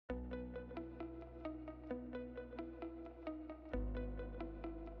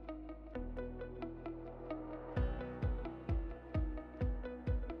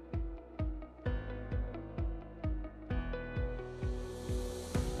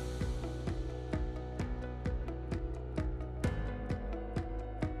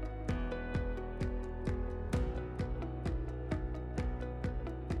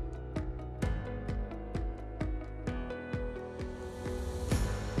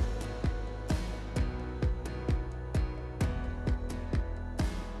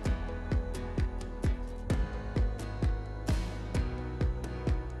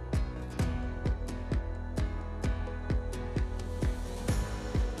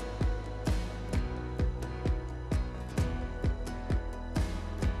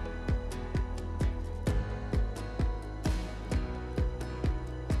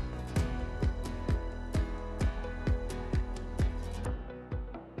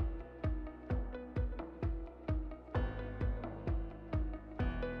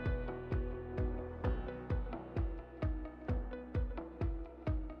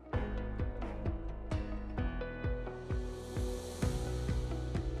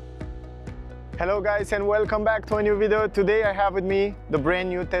Hello guys and welcome back to a new video. Today I have with me the brand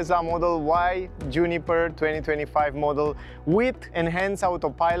new Tesla Model Y Juniper 2025 model with enhanced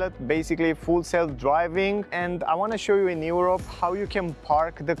autopilot, basically full self-driving, and I want to show you in Europe how you can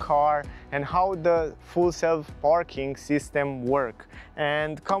park the car and how the full self-parking system work.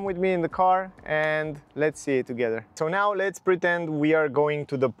 And come with me in the car and let's see it together. So now let's pretend we are going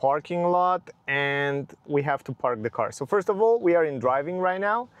to the parking lot and we have to park the car. So first of all, we are in driving right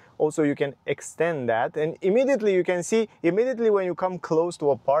now. Also, you can extend that and immediately you can see, immediately when you come close to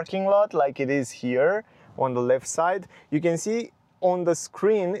a parking lot like it is here on the left side, you can see on the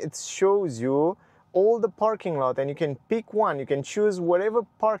screen it shows you all the parking lot and you can pick one. You can choose whatever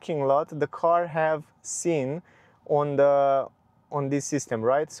parking lot the car have seen on this system,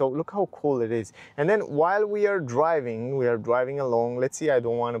 right? So look how cool it is. And then while we are driving along, let's see, I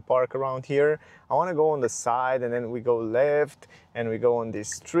don't want to park around here. I want to go on the side, and then we go left and we go on this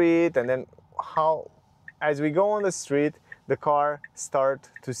street, and then as we go on the street, the car start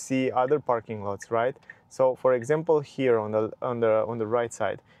to see other parking lots, right? So for example, here on the right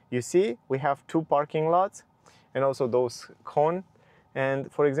side, you see we have two parking lots and also those cone.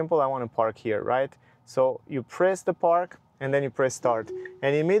 And for example, I want to park here, right? So you press the park and then you press start,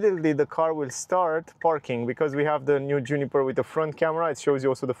 and immediately the car will start parking because we have the new Juniper with the front camera. It shows you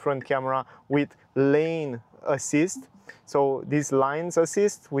also the front camera with lane assist. So these lines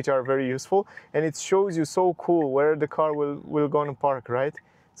assist, which are very useful, and it shows you so cool where the car will gonna park, right?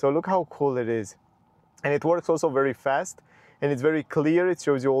 So look how cool it is. And it works also very fast and it's very clear. It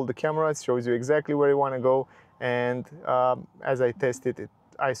shows you all the cameras, shows you exactly where you want to go. And as I tested it,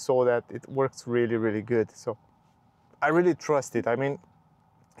 I saw that it works really, really good. So I really trust it. I mean,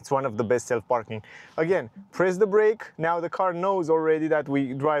 it's one of the best self-parking. Again, press the brake. Now the car knows already that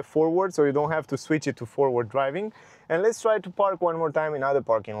we drive forward, so you don't have to switch it to forward driving. And let's try to park one more time in other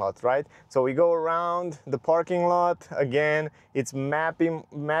parking lots, right? So we go around the parking lot. Again, it's mapping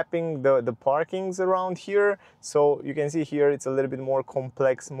the parkings around here. So you can see here it's a little bit more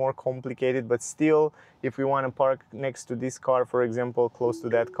complex, more complicated, but still, if we want to park next to this car, for example, close to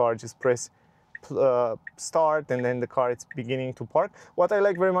that car, just press start and then the car is beginning to park. What I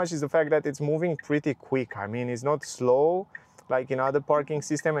like very much is the fact that it's moving pretty quick. I mean, it's not slow like in other parking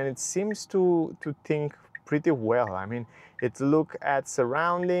system, and it seems to think pretty well. I mean, it look at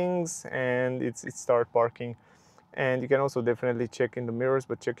surroundings and it start parking. And you can also definitely check in the mirrors,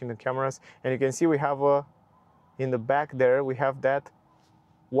 but check in the cameras, and you can see we have in the back there we have that.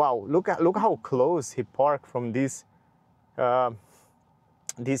 Wow, look how close he parked from this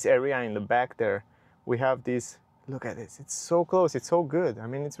this area in the back there. We have this, look at this, it's so close, it's so good. I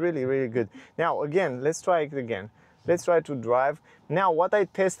mean, it's really, really good. Now again, let's try it again. Let's try to drive. Now what I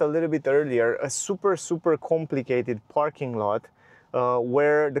tested a little bit earlier, a super complicated parking lot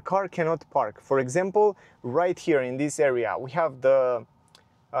where the car cannot park. For example, right here in this area, we have the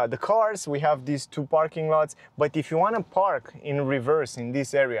cars, we have these two parking lots, but if you want to park in reverse in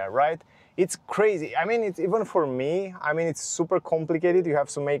this area, right? It's crazy. I mean, it's even for me, I mean, it's super complicated. You have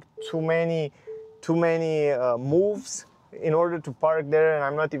to make too many moves in order to park there, and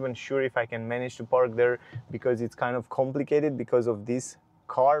I'm not even sure if I can manage to park there because it's kind of complicated because of this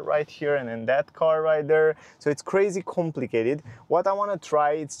car right here and then that car right there. So it's crazy complicated. What I want to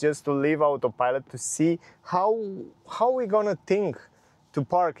try is just to leave autopilot to see how we're gonna think to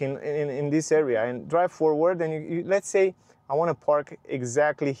park in this area and drive forward. And let's say I want to park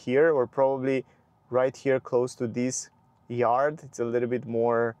exactly here or probably right here close to this yard. It's a little bit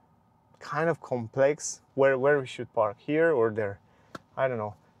more kind of complex where we should park, here or there. I don't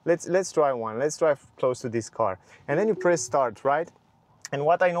know. Let's try one. Let's drive close to this car. And then you press start, right? And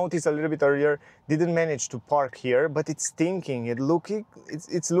what I noticed a little bit earlier, didn't manage to park here, but it's thinking,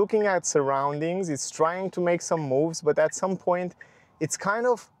 it's looking at surroundings, it's trying to make some moves, but at some point it's kind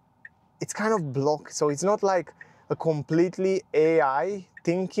of blocked. So it's not like a completely AI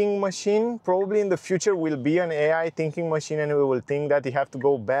thinking machine. Probably in the future will be an AI thinking machine and we will think that you have to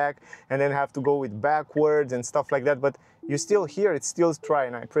go back and then have to go with backwards and stuff like that. But you still here, it's still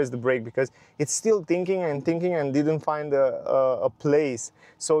trying. I press the brake because it's still thinking and didn't find a place.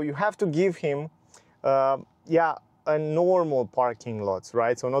 So you have to give him, yeah, a normal parking lots,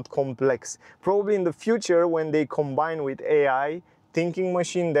 right? So not complex. Probably in the future when they combine with AI thinking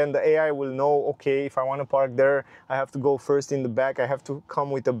machine, then the AI will know, okay, if I want to park there, I have to go first in the back, I have to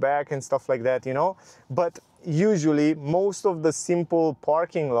come with the back and stuff like that, you know. But usually most of the simple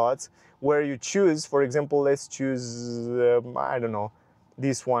parking lots where you choose, for example, let's choose I don't know,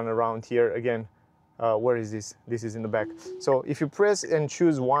 this one around here again. Where is this? This is in the back. So if you press and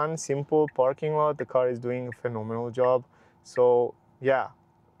choose one simple parking lot, the car is doing a phenomenal job. So yeah,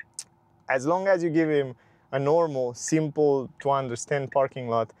 as long as you give him a normal, simple to understand parking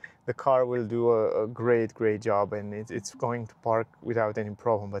lot, the car will do a great job, and it's going to park without any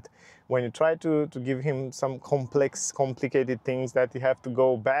problem. But when you try to give him some complicated things that you have to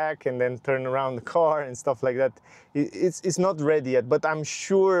go back and then turn around the car and stuff like that, it's not ready yet, but I'm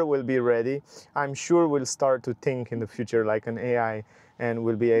sure we'll be ready. I'm sure we'll start to think in the future like an AI, and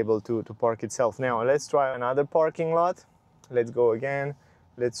will be able to park itself. Now let's try another parking lot. Let's go again.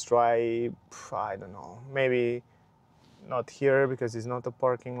 Let's try, I don't know, maybe not here because it's not a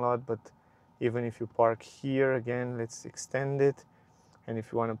parking lot, but even if you park here again, let's extend it. And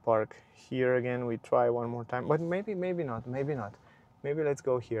if you want to park here again, we try one more time, but maybe not. Maybe let's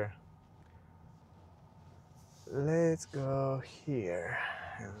go here. Let's go here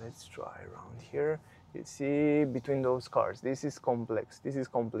and let's try around here. You see, between those cars, this is complex, this is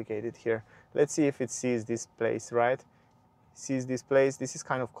complicated here. Let's see if it sees this place, right? Sees this place. This is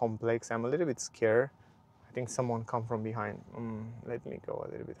kind of complex. I'm a little bit scared. I think someone come from behind. Let me go a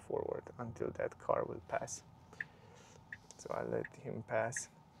little bit forward until that car will pass. So I let him pass,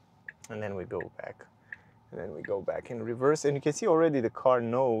 and then we go back, and then we go back in reverse. And you can see already the car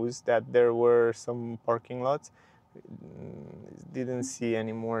knows that there were some parking lots. It didn't see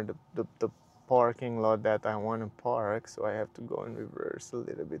anymore the parking lot that I want to park, so I have to go in reverse a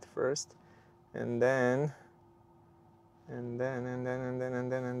little bit first, and then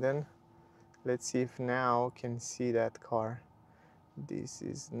let's see if now can see that car. This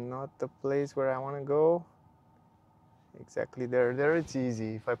is not the place where I want to go. Exactly there it's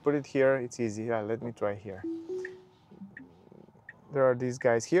easy. If I put it here, it's easy. Yeah, let me try here. There are these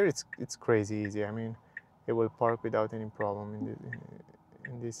guys here. It's crazy easy. I mean, it will park without any problem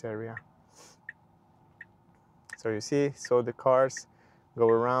in this area. So you see, so the cars go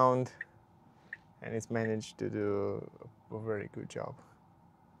around, and it's managed to do a very good job.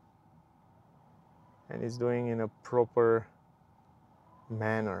 And it's doing in a proper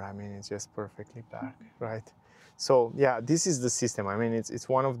manner. I mean, it's just perfectly parked, right? So yeah, this is the system. I mean, it's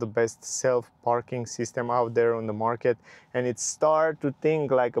one of the best self-parking system out there on the market, and it start to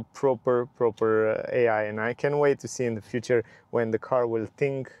think like a proper AI. And I can't wait to see in the future when the car will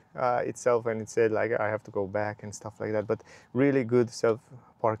think itself, and it said like I have to go back and stuff like that. But really good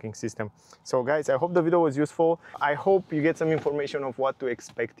self-parking system. So guys, I hope the video was useful. I hope you get some information of what to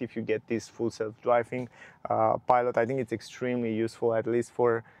expect if you get this full self-driving pilot. I think it's extremely useful, at least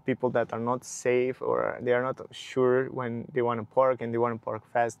for people that are not safe or they are not sure when they want to park and they want to park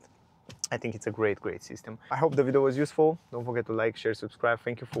fast. I think it's a great system. I hope the video was useful. Don't forget to like, share, subscribe.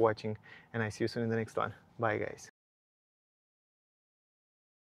 Thank you for watching, and I see you soon in the next one. Bye guys.